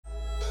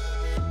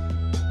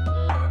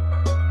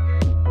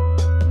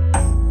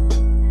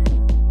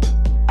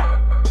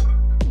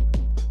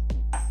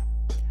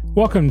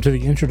Welcome to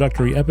the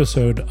introductory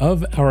episode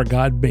of Our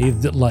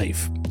God-Bathed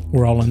Life.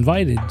 We're all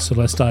invited, so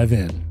let's dive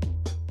in.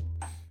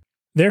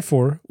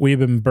 Therefore, we have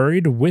been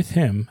buried with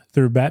him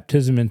through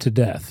baptism into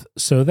death,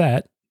 so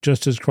that,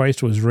 just as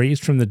Christ was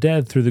raised from the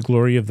dead through the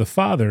glory of the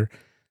Father,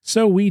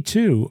 so we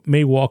too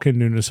may walk in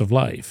newness of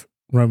life.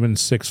 Romans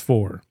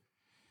 6:4.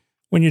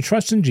 When you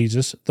trust in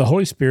Jesus, the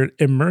Holy Spirit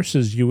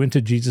immerses you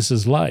into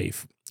Jesus'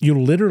 life. You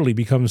literally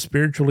become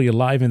spiritually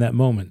alive in that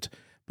moment.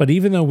 But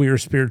even though we are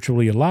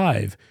spiritually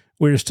alive,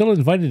 we are still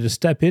invited to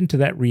step into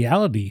that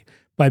reality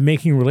by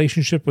making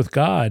relationship with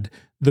God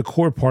the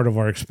core part of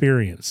our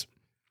experience.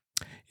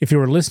 If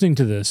you are listening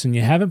to this and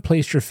you haven't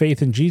placed your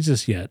faith in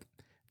Jesus yet,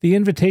 the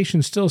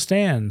invitation still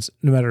stands,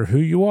 no matter who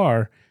you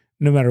are,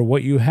 no matter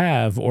what you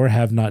have or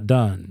have not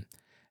done.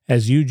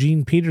 As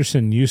Eugene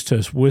Peterson used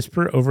to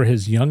whisper over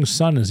his young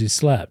son as he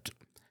slept,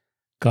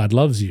 God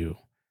loves you.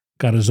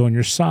 God is on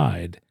your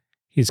side.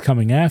 He's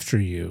coming after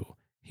you.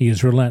 He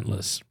is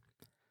relentless.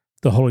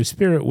 The Holy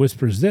Spirit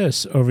whispers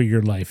this over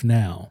your life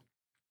now.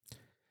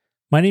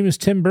 My name is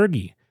Tim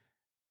Berge.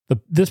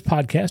 This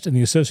podcast and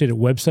the associated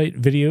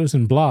website, videos,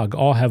 and blog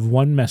all have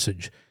one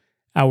message.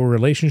 Our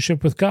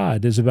relationship with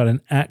God is about an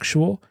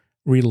actual,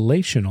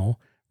 relational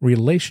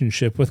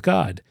relationship with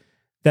God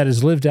that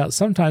is lived out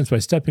sometimes by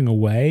stepping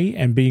away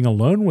and being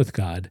alone with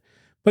God,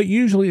 but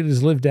usually it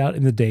is lived out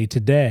in the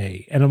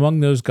day-to-day and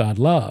among those God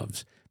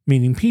loves,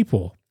 meaning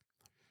people.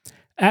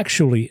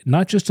 Actually,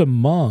 not just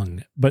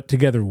among, but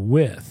together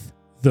with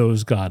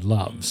those God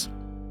loves.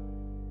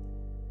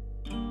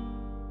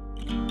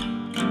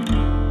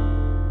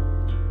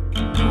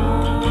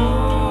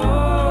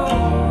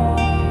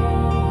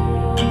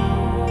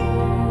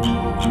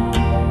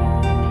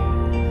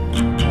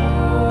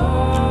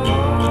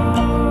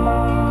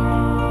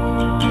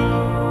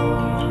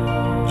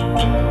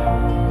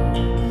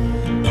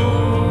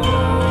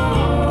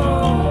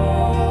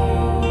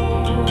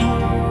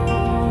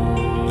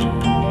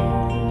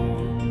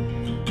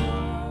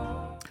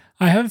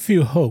 I have a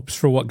few hopes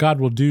for what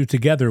God will do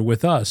together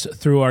with us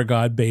through our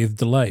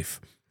God-bathed life.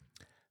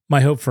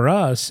 My hope for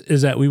us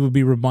is that we will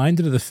be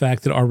reminded of the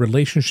fact that our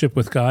relationship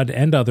with God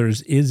and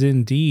others is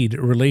indeed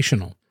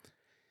relational.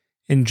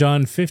 In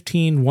John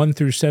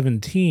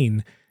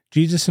 15:1-17,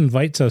 Jesus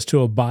invites us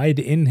to abide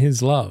in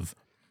his love.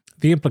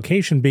 The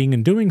implication being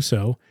in doing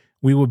so,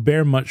 we will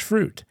bear much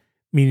fruit,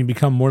 meaning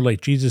become more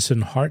like Jesus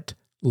in heart,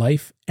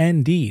 life,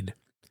 and deed,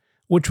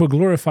 which will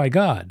glorify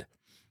God.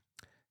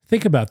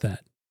 Think about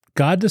that.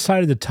 God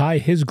decided to tie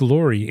his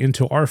glory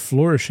into our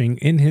flourishing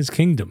in his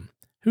kingdom.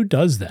 Who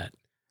does that?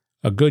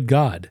 A good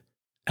God.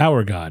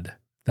 Our God.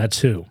 That's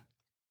who.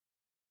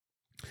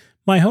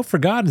 My hope for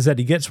God is that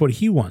he gets what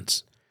he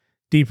wants.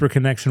 Deeper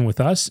connection with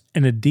us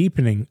and a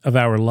deepening of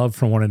our love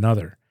for one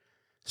another.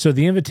 So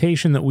the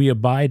invitation that we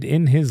abide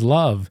in his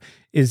love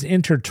is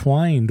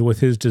intertwined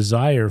with his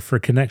desire for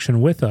connection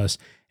with us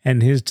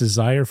and his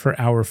desire for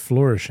our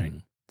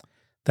flourishing.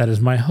 That is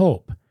my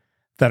hope.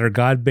 That our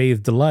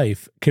God-bathed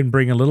life can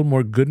bring a little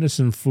more goodness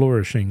and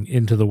flourishing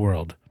into the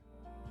world.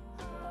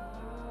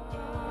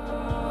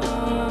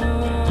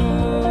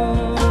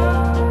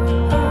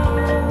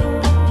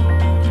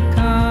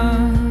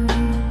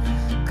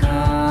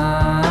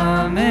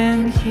 Come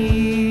and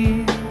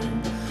hear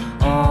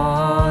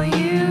all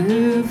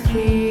you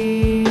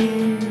feel.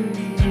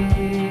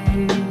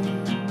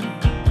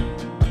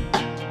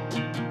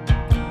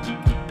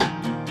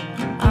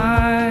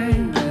 I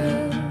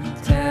will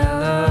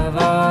tell of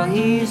all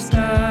he's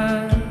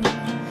done.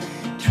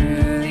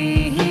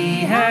 Truly he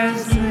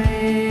has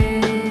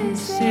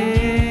listened.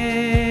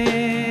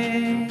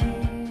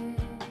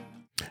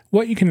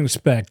 What you can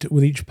expect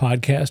with each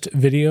podcast,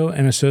 video,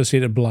 and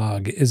associated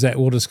blog is that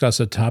we'll discuss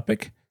a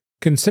topic,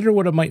 consider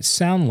what it might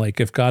sound like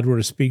if God were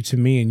to speak to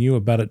me and you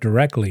about it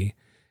directly,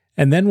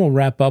 and then we'll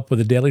wrap up with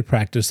a daily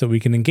practice that we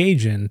can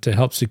engage in to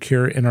help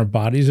secure in our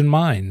bodies and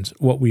minds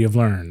what we have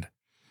learned.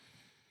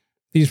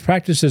 These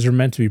practices are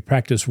meant to be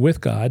practiced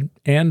with God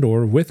and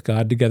or with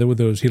God together with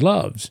those he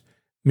loves,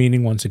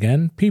 meaning, once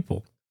again,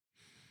 people.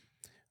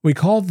 We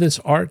call this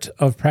art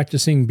of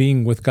practicing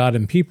being with God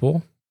and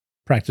people,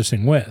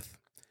 practicing with.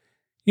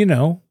 You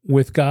know,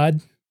 with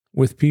God,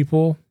 with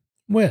people,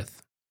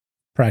 with.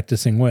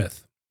 Practicing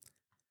with.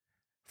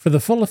 For the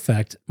full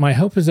effect, my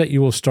hope is that you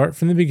will start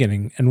from the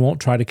beginning and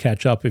won't try to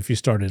catch up if you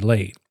started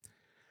late.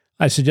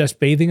 I suggest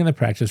bathing in the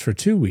practice for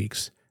 2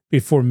 weeks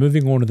before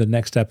moving on to the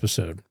next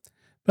episode,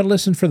 but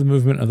listen for the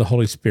movement of the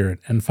Holy Spirit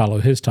and follow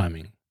his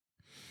timing.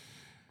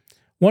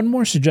 One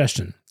more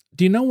suggestion.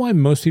 Do you know why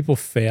most people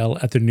fail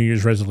at their New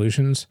Year's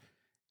resolutions?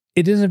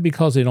 It isn't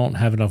because they don't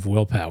have enough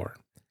willpower.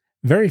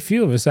 Very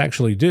few of us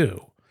actually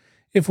do.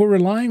 If we're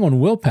relying on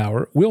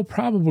willpower, we'll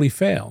probably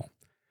fail.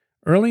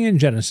 Early in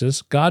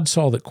Genesis, God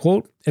saw that,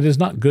 quote, it is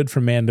not good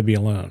for man to be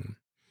alone,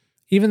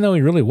 even though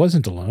he really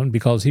wasn't alone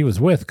because he was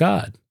with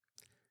God.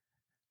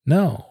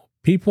 No,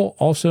 people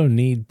also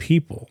need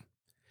people.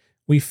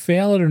 We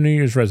fail at our New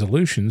Year's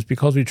resolutions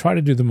because we try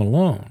to do them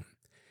alone,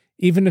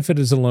 even if it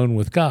is alone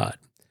with God.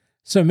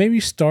 So maybe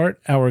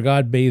start our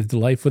God-bathed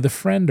life with a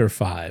friend or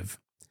 5.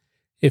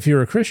 If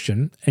you're a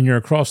Christian and your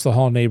across the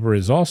hall neighbor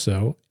is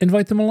also,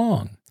 invite them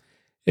along.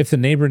 If the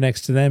neighbor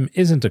next to them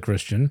isn't a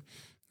Christian,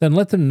 then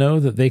let them know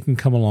that they can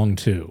come along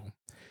too.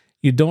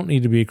 You don't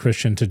need to be a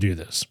Christian to do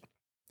this.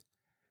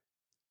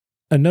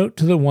 A note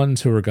to the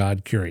ones who are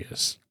God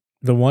curious,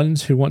 the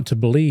ones who want to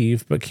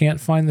believe but can't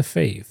find the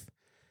faith,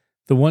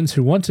 the ones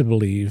who want to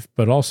believe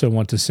but also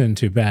want to sin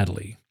too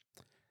badly,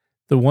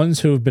 the ones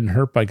who have been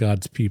hurt by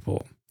God's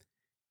people.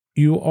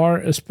 You are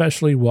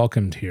especially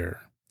welcomed here.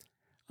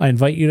 I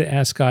invite you to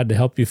ask God to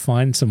help you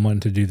find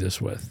someone to do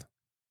this with.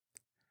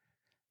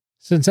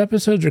 Since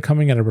episodes are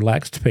coming at a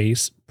relaxed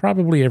pace,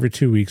 probably every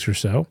 2 weeks or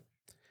so,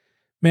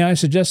 may I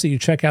suggest that you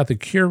check out the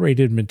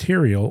curated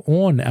material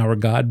on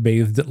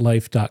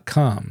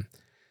ourgodbathedlife.com.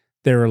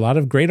 There are a lot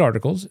of great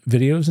articles,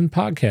 videos, and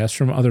podcasts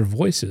from other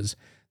voices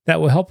that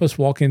will help us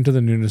walk into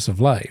the newness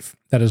of life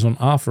that is on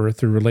offer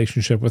through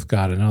relationship with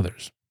God and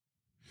others.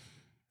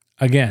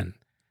 Again,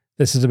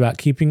 this is about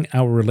keeping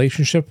our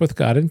relationship with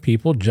God and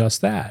people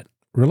just that,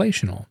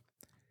 relational.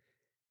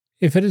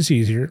 If it is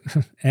easier,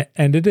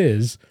 and it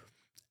is,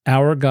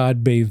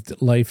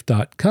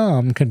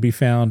 ourgodbathedlife.com can be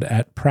found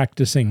at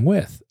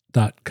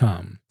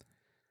practicingwith.com.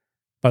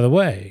 By the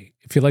way,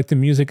 if you like the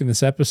music in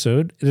this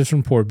episode, it is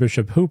from Poor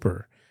Bishop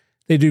Hooper.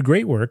 They do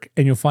great work,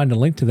 and you'll find a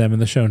link to them in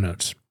the show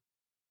notes.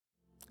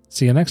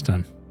 See you next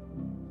time.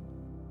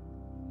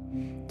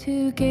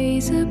 To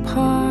gaze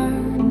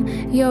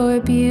upon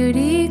your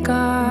beauty,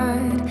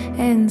 God,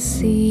 and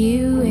see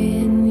you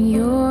in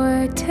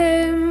your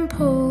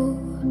temple,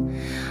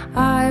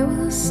 I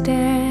will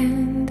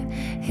stand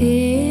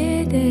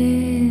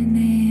hidden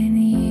in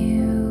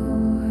you.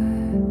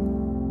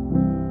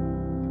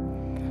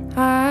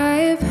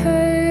 I've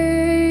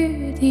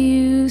heard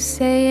you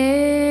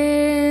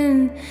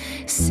saying,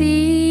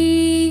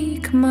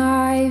 seek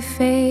my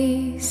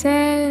face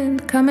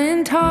and come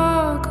and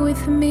talk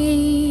with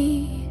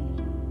me.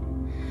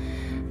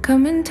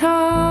 Come and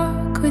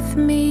talk with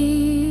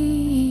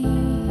me.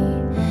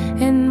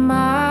 And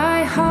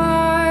my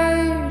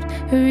heart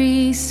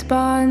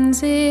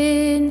responds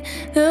in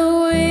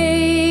the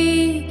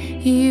way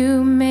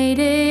you made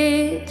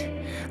it.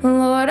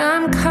 Lord,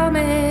 I'm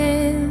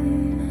coming.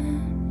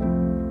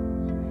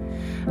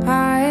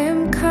 I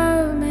am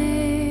coming.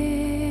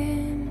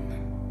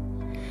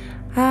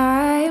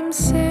 I am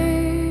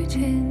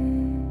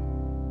certain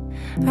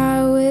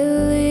I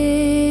will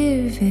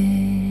live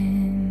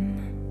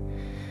in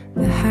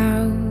the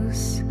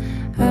house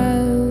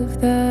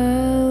of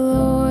the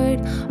Lord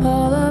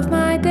all of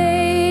my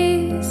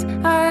days.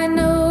 I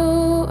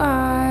know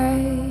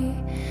I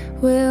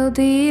will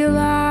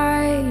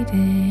delight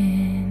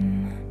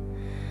in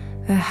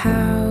the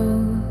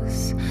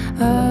house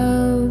of